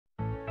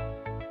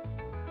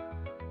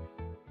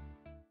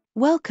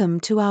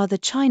Welcome to our The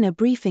China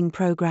Briefing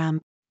program.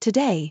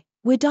 Today,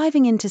 we're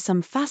diving into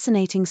some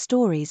fascinating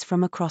stories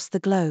from across the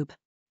globe.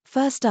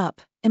 First up,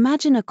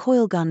 imagine a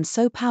coilgun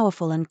so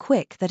powerful and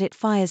quick that it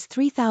fires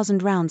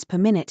 3,000 rounds per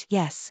minute.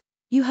 Yes,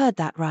 you heard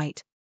that right.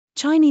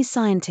 Chinese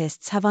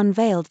scientists have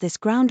unveiled this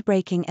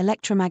groundbreaking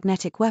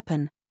electromagnetic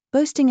weapon,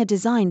 boasting a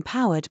design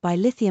powered by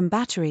lithium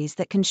batteries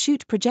that can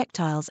shoot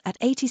projectiles at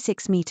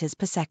 86 meters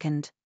per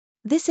second.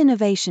 This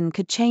innovation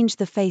could change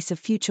the face of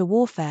future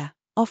warfare,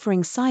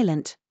 offering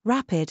silent,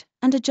 rapid,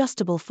 and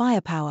adjustable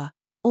firepower,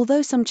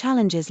 although some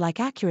challenges like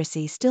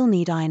accuracy still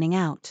need ironing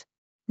out.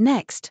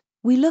 Next,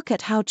 we look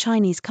at how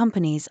Chinese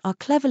companies are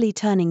cleverly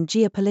turning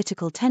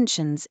geopolitical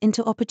tensions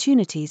into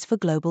opportunities for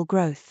global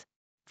growth.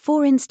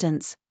 For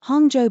instance,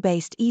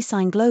 Hangzhou-based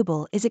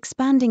ESignGlobal is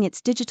expanding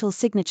its digital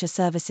signature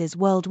services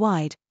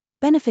worldwide,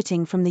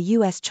 benefiting from the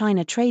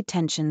US-China trade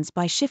tensions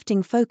by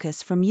shifting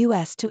focus from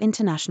US to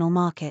international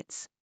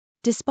markets.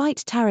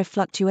 Despite tariff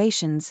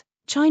fluctuations,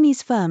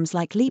 Chinese firms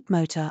like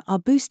Leapmotor are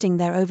boosting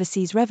their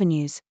overseas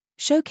revenues,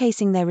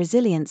 showcasing their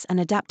resilience and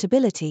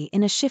adaptability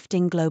in a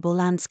shifting global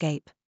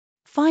landscape.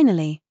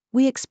 Finally,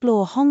 we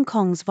explore Hong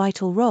Kong's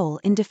vital role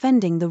in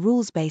defending the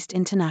rules-based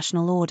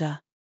international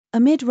order.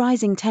 Amid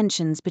rising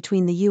tensions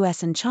between the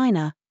US and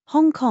China,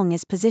 Hong Kong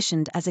is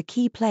positioned as a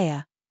key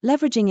player,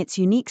 leveraging its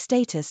unique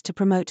status to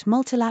promote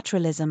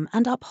multilateralism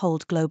and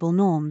uphold global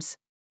norms.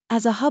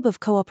 As a hub of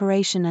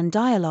cooperation and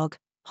dialogue,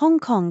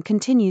 Hong Kong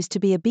continues to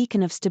be a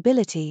beacon of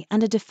stability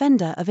and a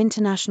defender of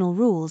international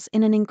rules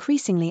in an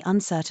increasingly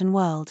uncertain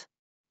world.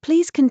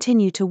 Please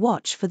continue to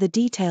watch for the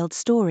detailed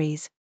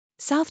stories.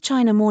 South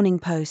China Morning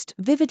Post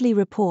vividly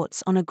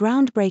reports on a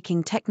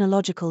groundbreaking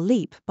technological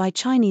leap by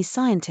Chinese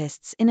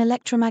scientists in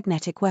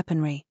electromagnetic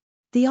weaponry.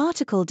 The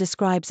article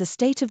describes a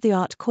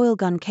state-of-the-art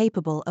coilgun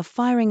capable of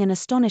firing an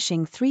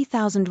astonishing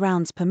 3,000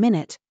 rounds per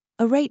minute,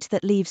 a rate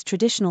that leaves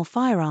traditional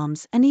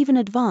firearms and even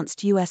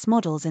advanced US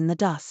models in the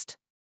dust.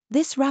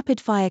 This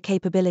rapid-fire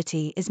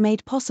capability is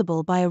made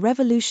possible by a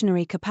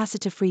revolutionary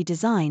capacitor-free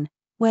design,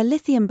 where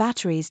lithium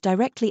batteries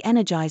directly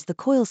energize the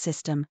coil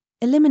system,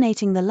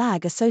 eliminating the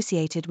lag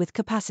associated with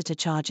capacitor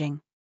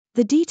charging.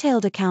 The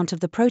detailed account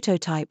of the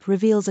prototype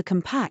reveals a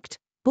compact,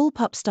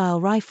 bullpup-style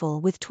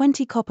rifle with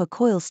 20 copper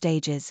coil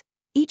stages,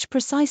 each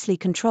precisely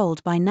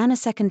controlled by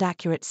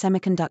nanosecond-accurate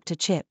semiconductor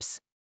chips.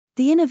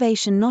 The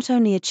innovation not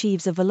only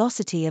achieves a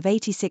velocity of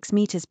 86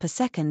 meters per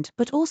second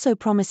but also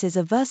promises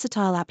a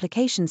versatile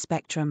application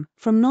spectrum,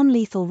 from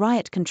non-lethal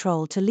riot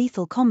control to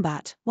lethal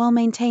combat, while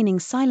maintaining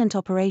silent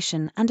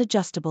operation and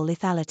adjustable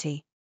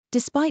lethality.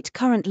 Despite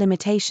current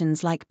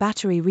limitations like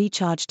battery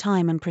recharge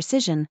time and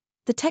precision,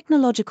 the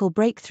technological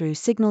breakthrough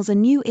signals a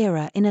new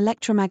era in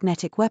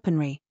electromagnetic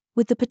weaponry,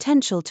 with the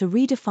potential to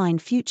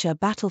redefine future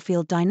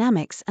battlefield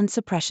dynamics and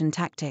suppression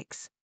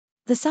tactics.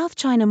 The South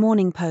China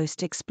Morning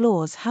Post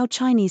explores how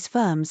Chinese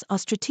firms are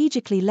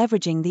strategically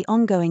leveraging the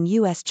ongoing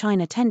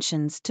US-China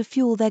tensions to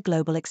fuel their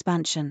global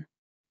expansion.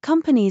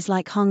 Companies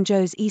like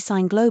Hangzhou's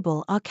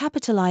ESignGlobal are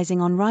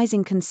capitalizing on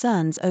rising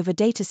concerns over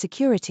data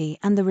security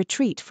and the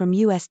retreat from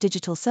US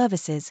digital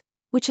services,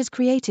 which has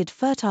created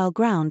fertile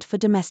ground for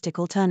domestic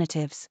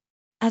alternatives.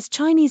 As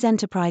Chinese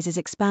enterprises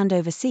expand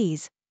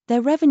overseas,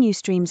 their revenue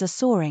streams are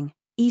soaring.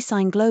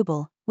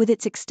 ESignGlobal, with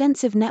its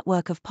extensive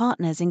network of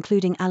partners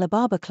including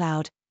Alibaba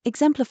Cloud,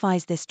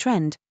 exemplifies this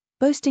trend,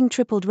 boasting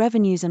tripled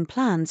revenues and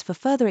plans for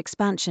further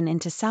expansion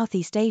into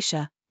Southeast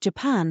Asia,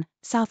 Japan,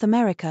 South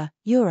America,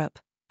 Europe,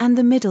 and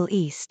the Middle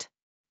East.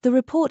 The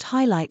report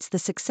highlights the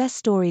success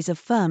stories of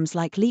firms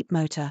like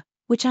Leapmotor,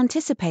 which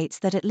anticipates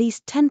that at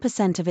least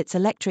 10% of its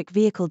electric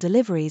vehicle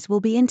deliveries will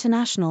be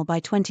international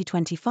by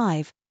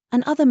 2025,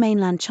 and other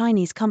mainland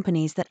Chinese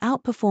companies that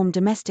outperform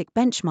domestic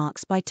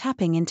benchmarks by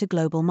tapping into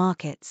global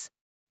markets.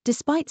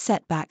 Despite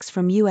setbacks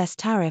from US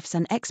tariffs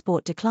and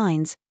export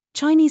declines,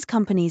 Chinese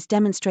companies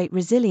demonstrate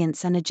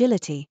resilience and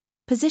agility,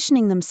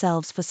 positioning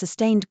themselves for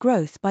sustained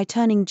growth by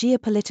turning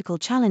geopolitical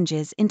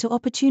challenges into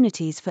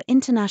opportunities for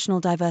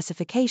international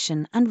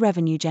diversification and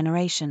revenue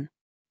generation.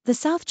 The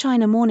South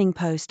China Morning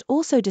Post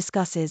also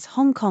discusses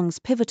Hong Kong's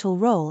pivotal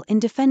role in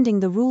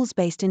defending the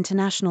rules-based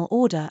international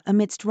order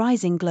amidst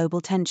rising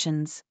global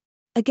tensions.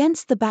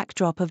 Against the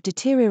backdrop of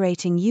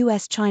deteriorating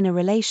US-China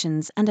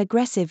relations and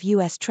aggressive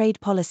US trade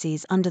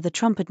policies under the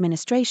Trump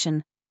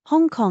administration,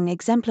 Hong Kong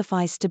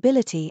exemplifies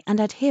stability and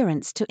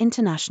adherence to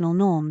international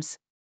norms.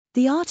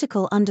 The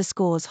article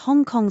underscores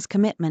Hong Kong's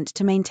commitment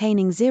to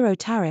maintaining zero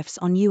tariffs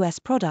on US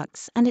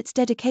products and its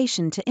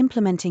dedication to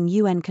implementing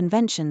UN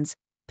conventions,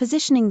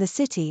 positioning the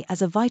city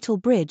as a vital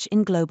bridge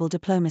in global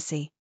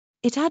diplomacy.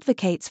 It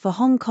advocates for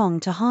Hong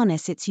Kong to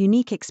harness its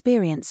unique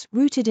experience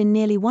rooted in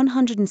nearly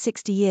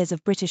 160 years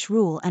of British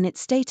rule and its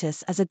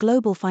status as a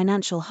global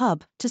financial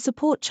hub to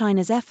support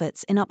China's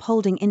efforts in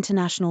upholding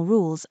international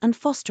rules and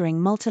fostering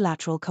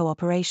multilateral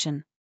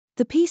cooperation.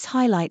 The piece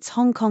highlights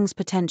Hong Kong's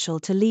potential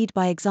to lead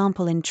by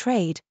example in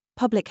trade,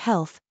 public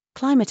health,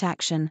 climate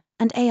action,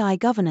 and AI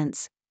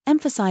governance,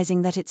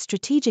 emphasizing that its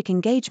strategic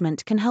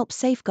engagement can help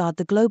safeguard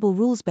the global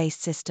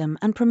rules-based system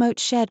and promote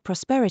shared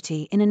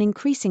prosperity in an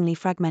increasingly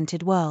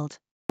fragmented world.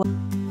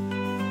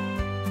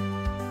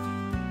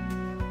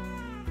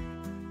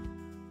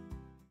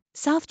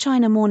 South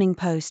China Morning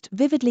Post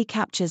vividly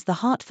captures the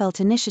heartfelt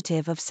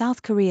initiative of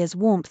South Korea's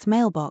Warmth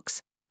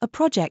Mailbox, a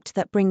project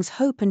that brings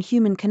hope and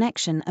human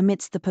connection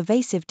amidst the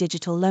pervasive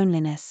digital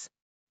loneliness.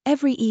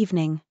 Every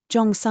evening,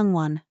 Jong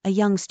Sung-won, a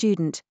young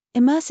student,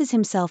 immerses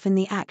himself in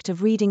the act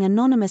of reading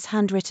anonymous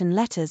handwritten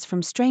letters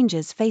from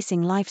strangers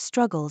facing life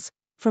struggles,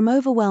 from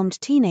overwhelmed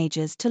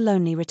teenagers to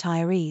lonely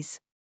retirees.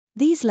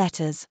 These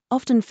letters,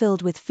 often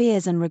filled with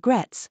fears and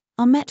regrets,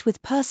 are met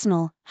with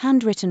personal,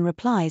 handwritten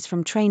replies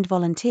from trained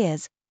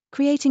volunteers,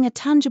 creating a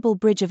tangible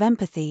bridge of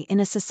empathy in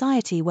a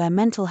society where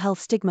mental health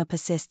stigma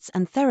persists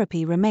and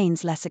therapy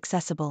remains less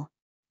accessible.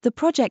 The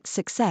project's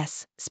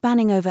success,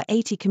 spanning over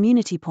 80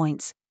 community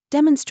points,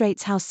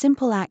 demonstrates how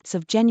simple acts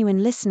of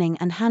genuine listening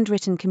and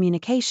handwritten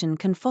communication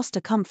can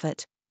foster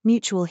comfort,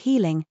 mutual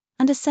healing,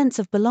 and a sense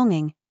of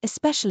belonging,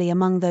 especially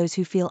among those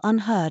who feel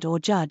unheard or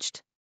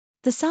judged.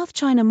 The South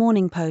China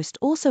Morning Post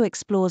also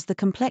explores the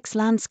complex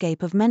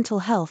landscape of mental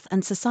health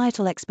and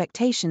societal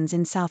expectations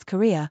in South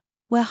Korea,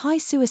 where high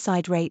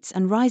suicide rates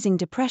and rising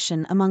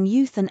depression among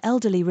youth and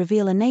elderly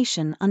reveal a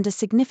nation under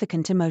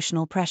significant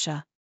emotional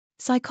pressure.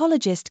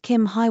 Psychologist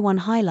Kim Hae-won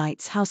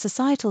highlights how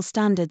societal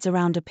standards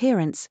around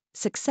appearance,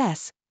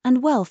 success,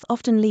 and wealth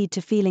often lead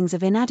to feelings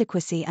of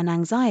inadequacy and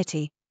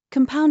anxiety,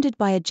 compounded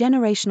by a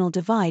generational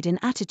divide in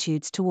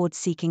attitudes towards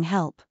seeking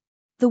help.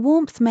 The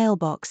Warmth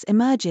Mailbox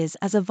emerges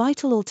as a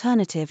vital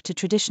alternative to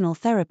traditional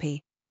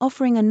therapy,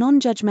 offering a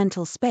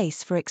non-judgmental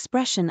space for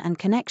expression and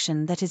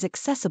connection that is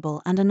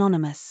accessible and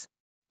anonymous.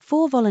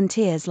 For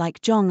volunteers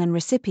like Jong and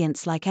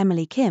recipients like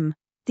Emily Kim,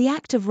 the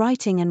act of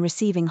writing and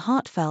receiving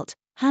heartfelt,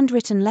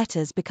 handwritten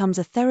letters becomes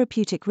a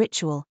therapeutic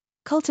ritual,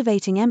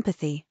 cultivating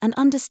empathy and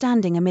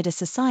understanding amid a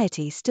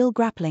society still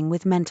grappling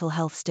with mental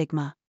health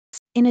stigma.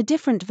 In a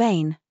different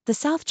vein, the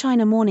South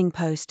China Morning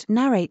Post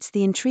narrates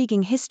the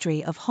intriguing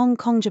history of Hong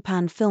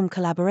Kong-Japan film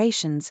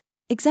collaborations,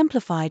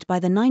 exemplified by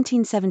the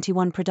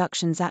 1971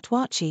 productions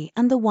Zatwachi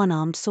and The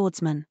One-Armed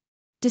Swordsman.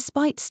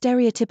 Despite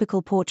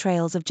stereotypical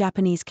portrayals of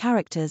Japanese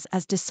characters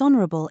as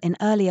dishonorable in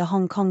earlier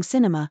Hong Kong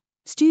cinema,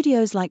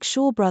 studios like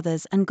Shaw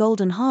Brothers and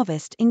Golden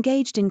Harvest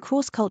engaged in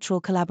cross-cultural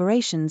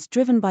collaborations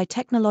driven by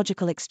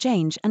technological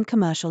exchange and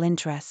commercial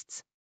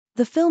interests.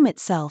 The film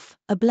itself,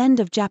 a blend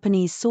of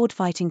Japanese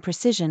sword-fighting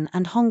precision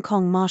and Hong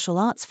Kong martial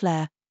arts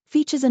flair,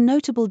 features a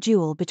notable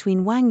duel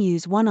between Wang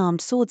Yu's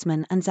One-Armed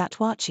Swordsman and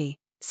Zatwachi,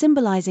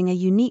 symbolizing a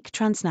unique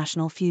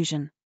transnational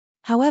fusion.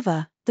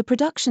 However, the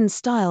production's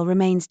style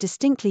remains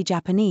distinctly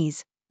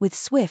Japanese, with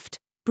swift,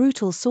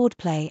 brutal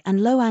swordplay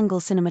and low-angle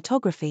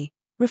cinematography,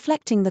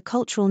 reflecting the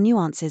cultural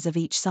nuances of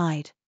each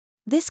side.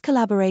 This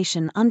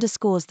collaboration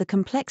underscores the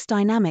complex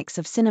dynamics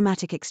of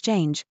cinematic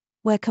exchange,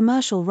 where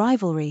commercial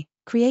rivalry,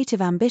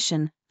 creative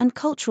ambition, and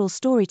cultural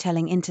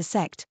storytelling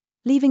intersect,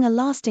 leaving a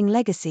lasting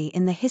legacy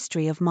in the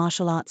history of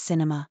martial arts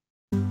cinema.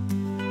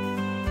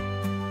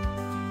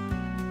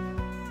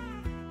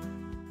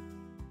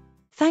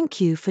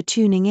 Thank you for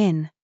tuning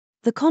in.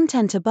 The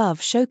content above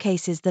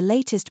showcases the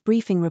latest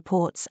briefing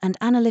reports and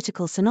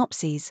analytical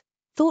synopses,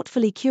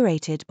 thoughtfully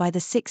curated by the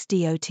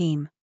 6DO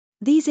team.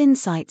 These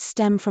insights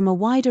stem from a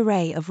wide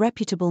array of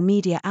reputable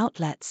media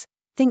outlets,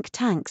 think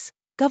tanks,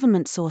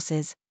 government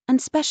sources,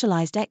 and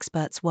specialized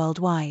experts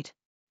worldwide.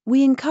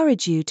 We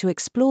encourage you to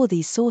explore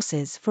these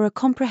sources for a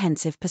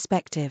comprehensive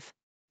perspective.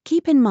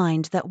 Keep in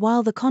mind that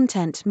while the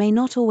content may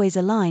not always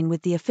align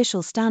with the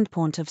official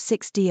standpoint of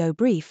 6DO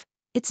Brief,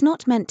 it's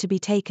not meant to be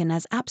taken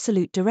as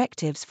absolute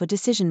directives for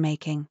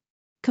decision-making.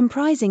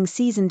 Comprising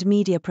seasoned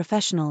media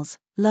professionals,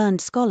 learned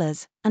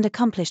scholars, and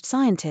accomplished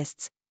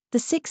scientists, the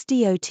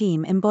 6DO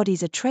team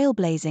embodies a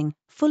trailblazing,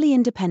 fully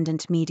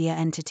independent media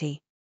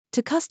entity.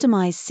 To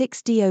customize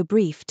 6DO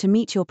Brief to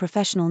meet your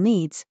professional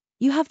needs,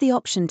 you have the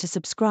option to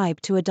subscribe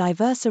to a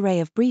diverse array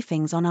of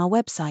briefings on our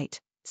website,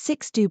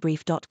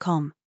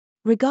 6dobrief.com.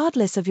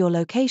 Regardless of your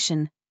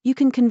location, you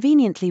can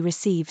conveniently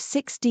receive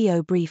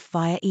 6DO Brief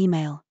via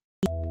email.